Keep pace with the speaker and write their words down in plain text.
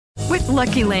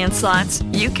Lucky Land Slots,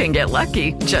 you can get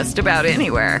lucky just about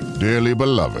anywhere. Dearly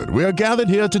beloved, we are gathered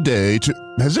here today to...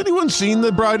 Has anyone seen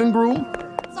the bride and groom?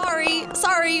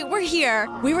 Sorry, we're here.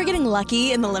 We were getting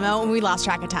lucky in the limo and we lost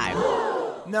track of time.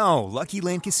 No, Lucky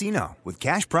Land Casino, with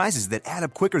cash prizes that add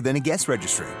up quicker than a guest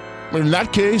registry. In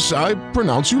that case, I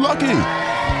pronounce you lucky.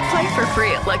 Play for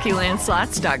free at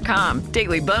LuckyLandSlots.com.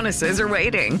 Daily bonuses are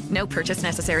waiting. No purchase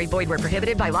necessary. Void where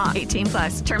prohibited by law.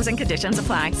 18+. Terms and conditions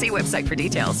apply. See website for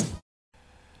details.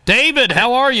 David,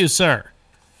 how are you, sir?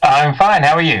 I'm fine.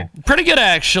 How are you? Pretty good,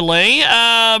 actually.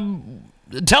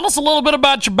 Tell us a little bit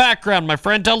about your background, my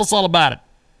friend. Tell us all about it.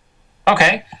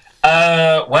 Okay.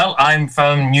 Well, I'm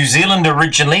from New Zealand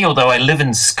originally, although I live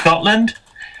in Scotland.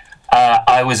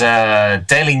 I was a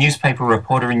daily newspaper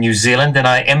reporter in New Zealand, and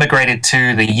I immigrated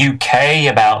to the UK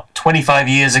about 25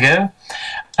 years ago.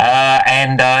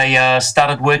 And I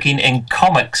started working in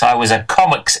comics. I was a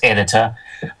comics editor.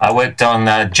 I worked on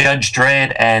Judge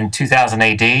Dredd and 2000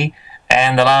 AD.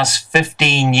 And the last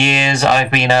 15 years,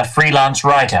 I've been a freelance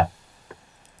writer.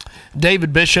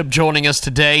 David Bishop joining us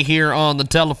today here on the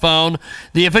telephone.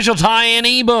 The official tie-in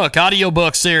ebook,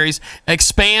 audiobook series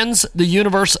expands the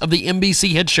universe of the NBC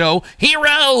hit show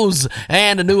Heroes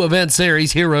and a new event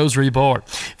series, Heroes Reborn.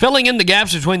 Filling in the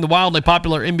gaps between the wildly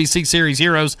popular NBC series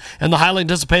Heroes and the highly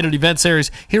anticipated event series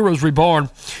Heroes Reborn,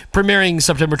 premiering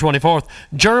September 24th.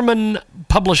 German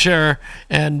publisher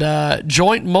and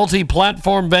joint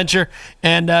multi-platform venture,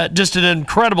 and just an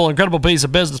incredible piece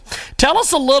of business. Tell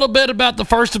us a little bit about the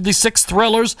first of these 6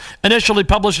 thrillers, initially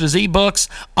published as ebooks,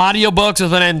 audiobooks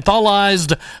with an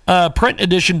anthologized print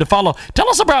edition to follow. Tell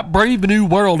us about Brave New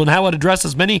World and how it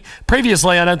addresses many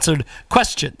previously unanswered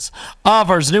questions,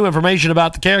 offers new information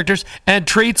about the characters, and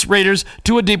treats readers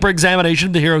to a deeper examination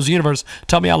of the Heroes universe.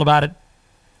 Tell me all about it.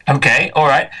 Okay, all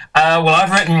right. Well,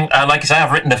 I've written, like I say,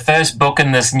 I've written the first book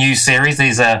in this new series.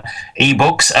 These are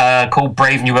ebooks called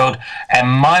Brave New World, and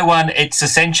my one, it's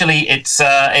essentially it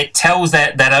tells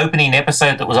that opening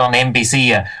episode that was on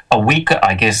NBC a week,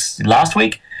 I guess, last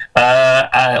week.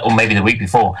 Or maybe the week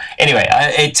before. Anyway,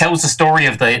 it tells the story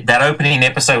of that opening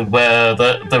episode where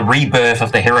the rebirth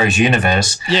of the Heroes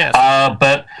universe. Yes.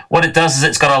 But what it does is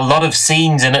it's got a lot of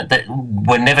scenes in it that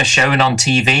were never shown on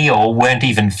TV or weren't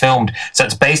even filmed. So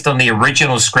it's based on the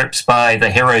original scripts by the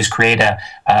Heroes creator,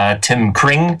 Tim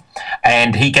Kring,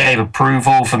 and he gave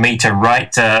approval for me to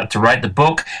write the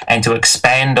book and to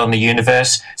expand on the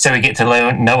universe, so we get to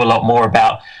know a lot more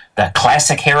about the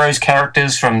classic Heroes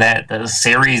characters from the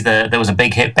series. There was a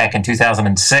big hit back in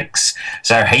 2006.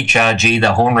 So HRG,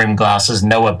 the horn-rimmed glasses,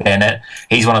 Noah Bennett,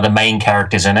 he's one of the main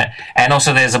characters in it. And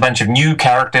also there's a bunch of new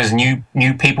characters, new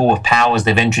people with powers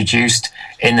they've introduced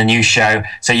in the new show.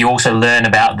 So you also learn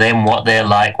about them, what they're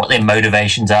like, what their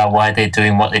motivations are, why they're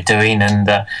doing what they're doing, and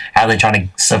how they're trying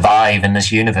to survive in this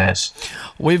universe.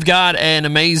 We've got an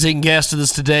amazing guest with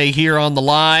us today here on the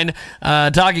line,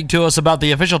 talking to us about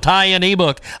the official tie-in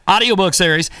ebook, audiobook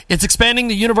series. It's expanding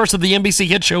the universe of the NBC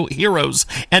hit show Heroes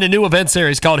and a new event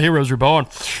series called Heroes Reborn.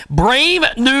 Brave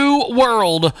New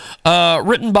World,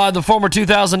 written by the former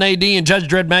 2000 AD and Judge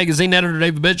Dredd magazine editor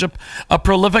David Bishop, a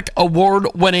prolific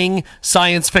award-winning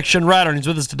science fiction writer. And he's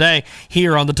with us today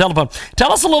here on the telephone.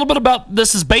 Tell us a little bit about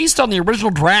this. Is based on the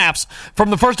original drafts from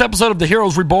the first episode of the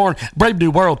Heroes Reborn, Brave New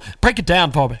World. Break it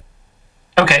down for me.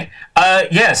 Okay.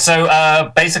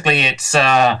 So basically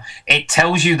it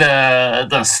tells you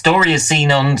the story is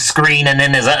seen on screen, and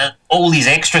then there's all these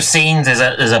extra scenes.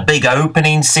 There's a big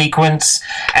opening sequence,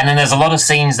 and then there's a lot of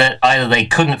scenes that either they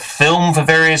couldn't film for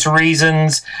various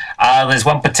reasons. There's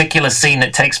one particular scene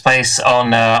that takes place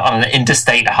on an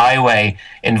interstate highway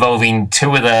involving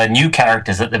 2 of the new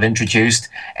characters that they've introduced,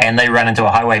 and they run into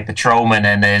a highway patrolman,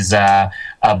 and there's a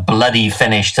bloody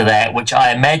finish to that, which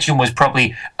I imagine was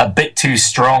probably a bit too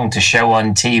strong to show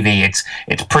on TV.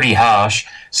 It's pretty harsh.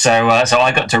 So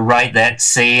I got to write that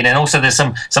scene, and also there's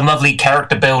some lovely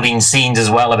character building scenes as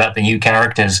well about the new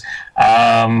characters.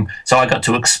 So I got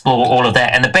to explore all of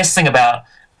that. And the best thing about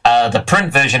the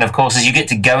print version, of course, is you get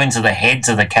to go into the heads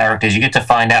of the characters. You get to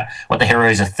find out what the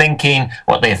heroes are thinking,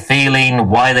 what they're feeling,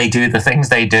 why they do the things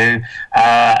they do.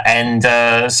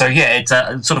 So it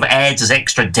sort of adds this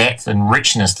extra depth and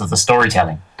richness to the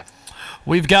storytelling.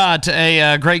 We've got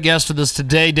a great guest with us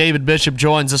today. David Bishop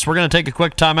joins us. We're going to take a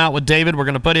quick time out with David. We're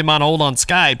going to put him on hold on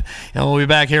Skype, and we'll be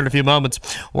back here in a few moments.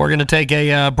 We're going to take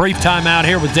a brief time out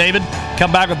here with David.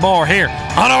 Come back with more here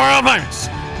on our world famous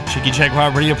Cheeky Jaguar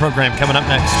radio program coming up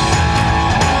next.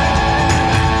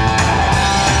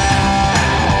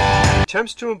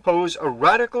 attempts to impose a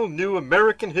radical new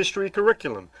American history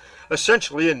curriculum,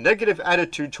 essentially a negative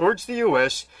attitude towards the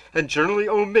U.S. and generally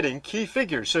omitting key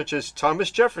figures such as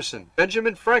Thomas Jefferson,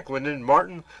 Benjamin Franklin, and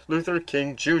Martin Luther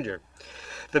King Jr.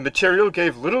 The material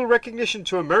gave little recognition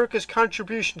to America's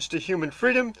contributions to human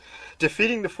freedom,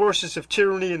 defeating the forces of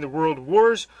tyranny in the world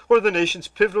wars, or the nation's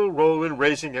pivotal role in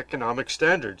raising economic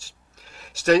standards.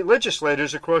 State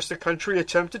legislators across the country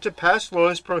attempted to pass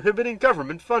laws prohibiting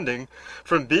government funding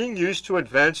from being used to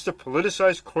advance the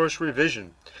politicized course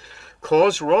revision.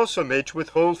 Calls were also made to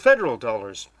withhold federal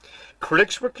dollars.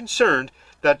 Critics were concerned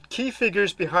that key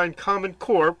figures behind Common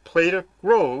Core played a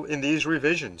role in these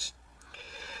revisions.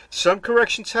 Some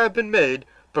corrections have been made,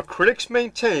 but critics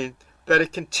maintain that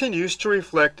it continues to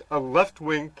reflect a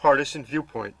left-wing partisan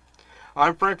viewpoint.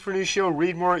 I'm Frank Fernuccio.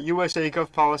 Read more at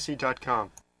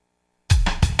usagovpolicy.com.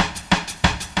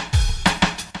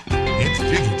 It's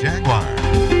Jiggy Jaguar.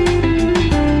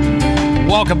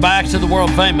 Welcome back to the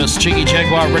world-famous Jiggy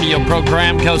Jaguar radio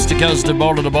program, coast to coast and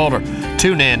border to border.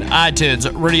 Tune in,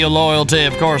 iTunes, Radio Loyalty,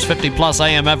 of course, 50-plus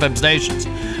AM FM stations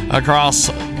across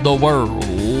the World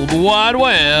Wide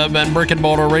Web, and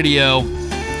brick-and-mortar radio.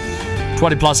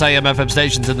 20-plus AM FM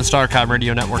stations in the Starcom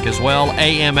radio network as well.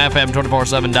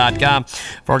 AMFM247.com.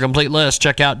 For a complete list,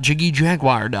 check out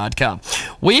JiggyJaguar.com.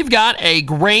 We've got a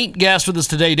great guest with us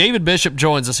today. David Bishop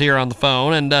joins us here on the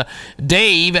phone, and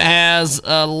Dave has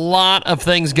a lot of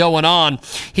things going on.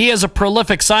 He is a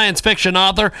prolific science fiction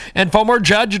author and former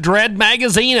Judge Dredd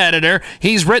magazine editor.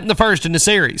 He's written the first in a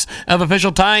series of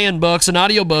official tie-in books and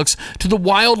audiobooks to the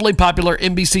wildly popular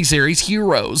NBC series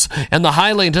Heroes and the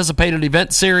highly anticipated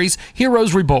event series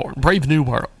Heroes Reborn, Brave New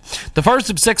World. The first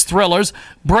of 6 thrillers,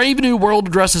 Brave New World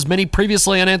addresses many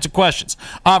previously unanswered questions,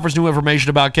 offers new information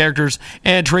about characters,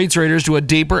 and treats readers to a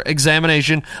deeper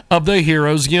examination of the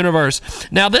Heroes universe.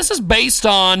 Now, this is based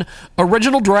on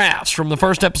original drafts from the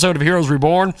first episode of Heroes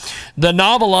Reborn. The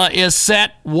novella is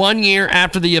set 1 year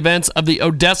after the events of the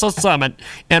Odessa Summit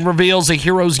and reveals a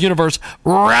Heroes universe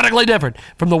radically different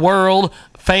from the world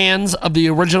fans of the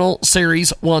original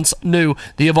series once knew.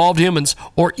 The evolved humans,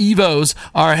 or EVOs,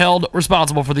 are held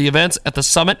responsible for the events at the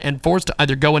summit and forced to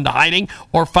either go into hiding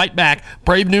or fight back.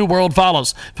 Brave New World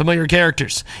follows familiar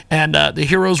characters, and the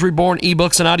Heroes Reborn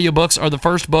ebooks and audiobooks are the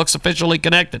first books officially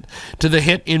connected to the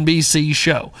hit NBC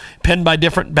show, penned by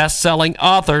different best-selling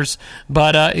authors,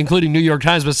 but including New York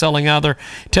Times best-selling author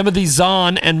Timothy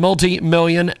Zahn and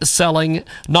multi-million selling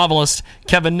novelist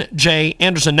Kevin J.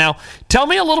 Anderson. Now, tell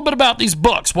me a little bit about these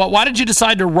books. Why did you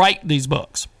decide to write these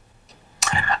books?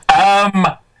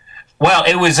 Well,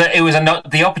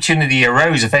 the opportunity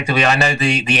arose. Effectively, I know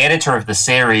the editor of the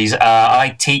series.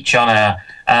 I teach on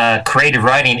a creative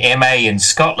writing MA in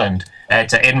Scotland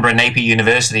at Edinburgh Napier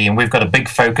University, and we've got a big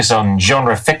focus on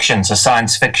genre fiction, so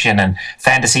science fiction and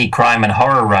fantasy, crime, and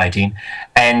horror writing.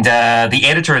 And the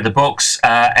editor of the books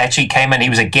actually came in. He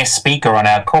was a guest speaker on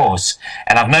our course,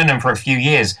 and I've known him for a few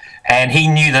years. And he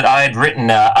knew that I had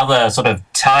written other sort of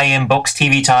tie-in books,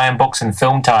 TV tie-in books, and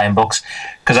film tie-in books,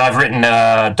 because I've written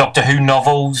Doctor Who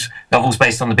novels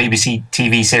based on the BBC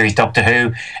TV series Doctor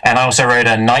Who, and I also wrote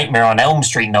a Nightmare on Elm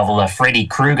Street novel, a Freddy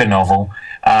Krueger novel,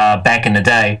 back in the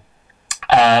day.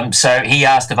 So he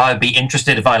asked if I would be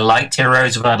interested, if I liked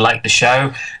Heroes, if I'd like the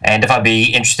show, and if I'd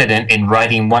be interested in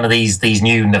writing one of these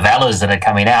new novellas that are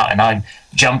coming out. And I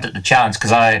jumped at the chance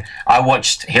because I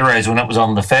watched Heroes when it was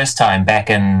on the first time back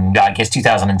in, I guess,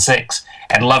 2006,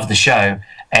 and loved the show.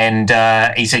 And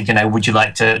he said, would you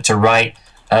like to write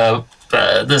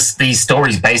these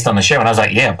stories based on the show? And I was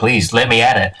like, yeah, please, let me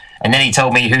at it. And then he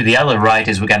told me who the other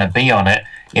writers were going to be on it.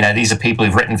 These are people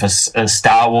who've written for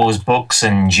Star Wars books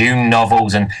and Dune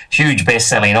novels and huge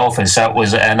best-selling authors, so it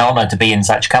was an honor to be in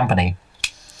such company.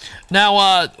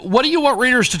 Now, what do you want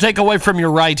readers to take away from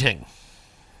your writing?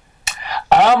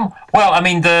 Well, I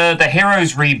mean, the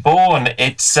Heroes Reborn,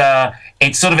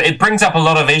 it brings up a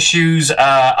lot of issues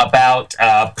about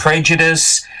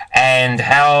prejudice and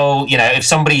how, if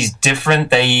somebody's different,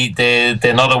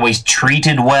 they're not always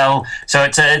treated well. So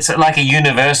it's like a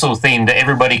universal theme that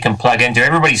everybody can plug into.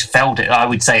 Everybody's felt it, I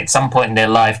would say, at some point in their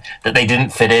life that they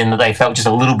didn't fit in, that they felt just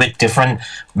a little bit different,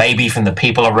 maybe from the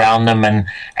people around them. And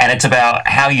it's about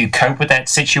how you cope with that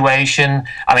situation.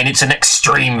 I mean, it's an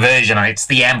extreme version. It's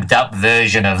the amped up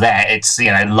version of that. It's,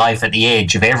 life at the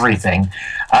edge of everything.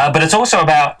 But it's also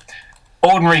about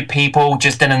ordinary people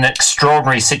just in an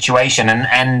extraordinary situation,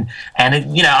 and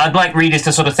I'd like readers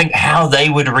to sort of think how they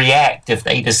would react if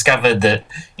they discovered that,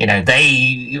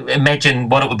 they imagine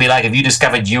what it would be like if you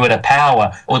discovered you had a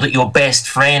power, or that your best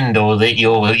friend, or that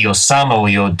your son or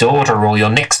your daughter or your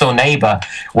next door neighbor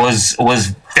was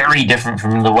very different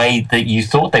from the way that you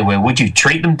thought they were. Would you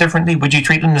treat them differently? Would you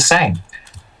treat them the same?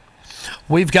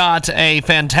 We've got a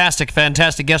fantastic guest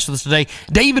with us today.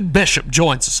 David Bishop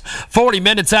joins us 40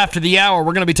 minutes after the hour.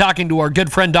 We're going to be talking to our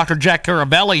good friend Dr. Jack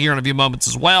Caravelli here in a few moments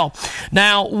as well.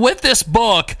 Now, with this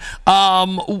book,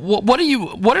 what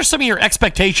are some of your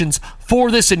expectations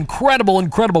for this incredible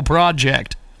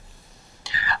project?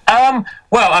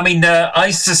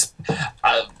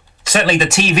 Certainly, the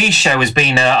TV show has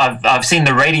been. I've seen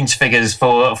the ratings figures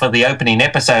for the opening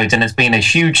episodes, and it's been a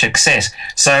huge success.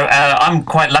 So I'm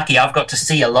quite lucky. I've got to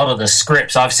see a lot of the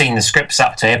scripts. I've seen the scripts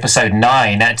up to episode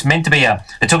 9. It's meant to be they're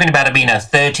talking about it being a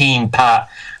 13-part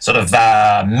sort of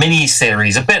mini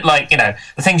series, a bit like the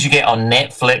things you get on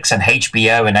Netflix and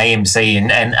HBO and AMC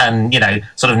and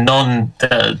sort of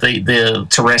the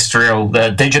terrestrial, the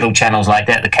digital channels like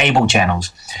that, the cable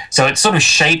channels. So it's sort of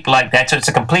shaped like that. So it's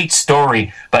a complete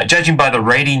story. But judging by the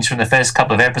ratings from the first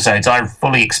couple of episodes, I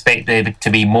fully expect there to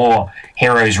be more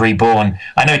Heroes Reborn.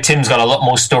 I know Tim's got a lot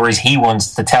more stories he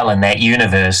wants to tell in that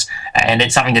universe, and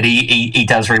it's something that he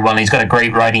does very well. And he's got a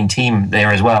great writing team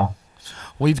there as well.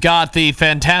 We've got the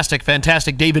fantastic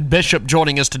David Bishop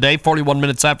joining us today, 41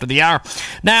 minutes after the hour.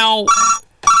 Now,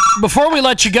 before we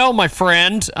let you go, my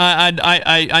friend,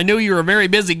 I knew you were a very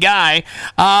busy guy.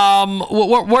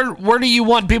 Where do you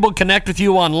want people to connect with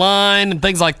you online and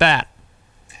things like that?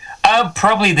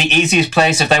 Probably the easiest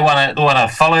place if they want to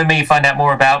follow me, find out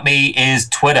more about me, is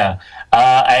Twitter.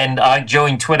 And I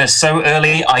joined Twitter so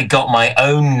early, I got my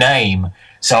own name.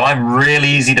 So I'm really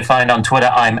easy to find on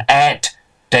Twitter. I'm at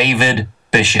David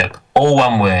Bishop. All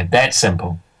one word. That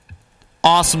simple.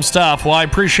 Awesome stuff. Well, I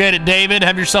appreciate it, David.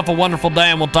 Have yourself a wonderful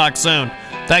day, and we'll talk soon.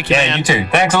 Thank you, man. Yeah, you too.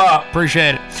 Thanks a lot.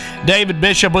 Appreciate it. David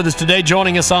Bishop with us today,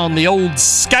 joining us on the old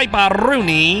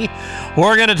Skype-a-rooney.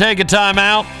 We're going to take a time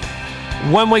out.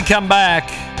 When we come back,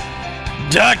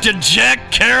 Dr.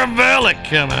 Jack Caravelli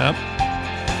coming up.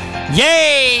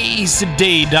 Yes,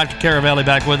 indeed. Dr. Caravelli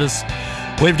back with us.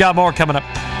 We've got more coming up.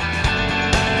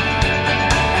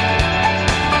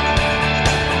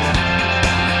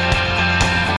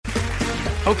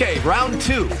 Okay, round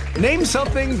 2. Name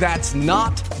something that's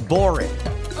not boring.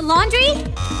 A laundry?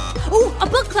 Ooh, a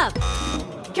book club.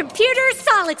 Computer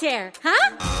solitaire,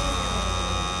 huh?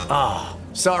 Ah,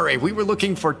 oh, sorry, we were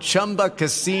looking for Chumba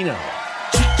Casino.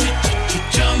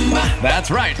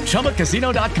 That's right,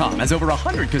 ChumbaCasino.com has over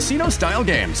 100 casino-style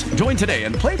games. Join today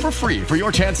and play for free for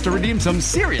your chance to redeem some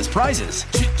serious prizes.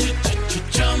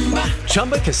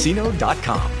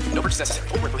 ChumbaCasino.com. No purchase necessary.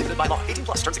 Void where prohibited by law. 18+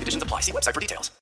 terms and conditions apply. See website for details.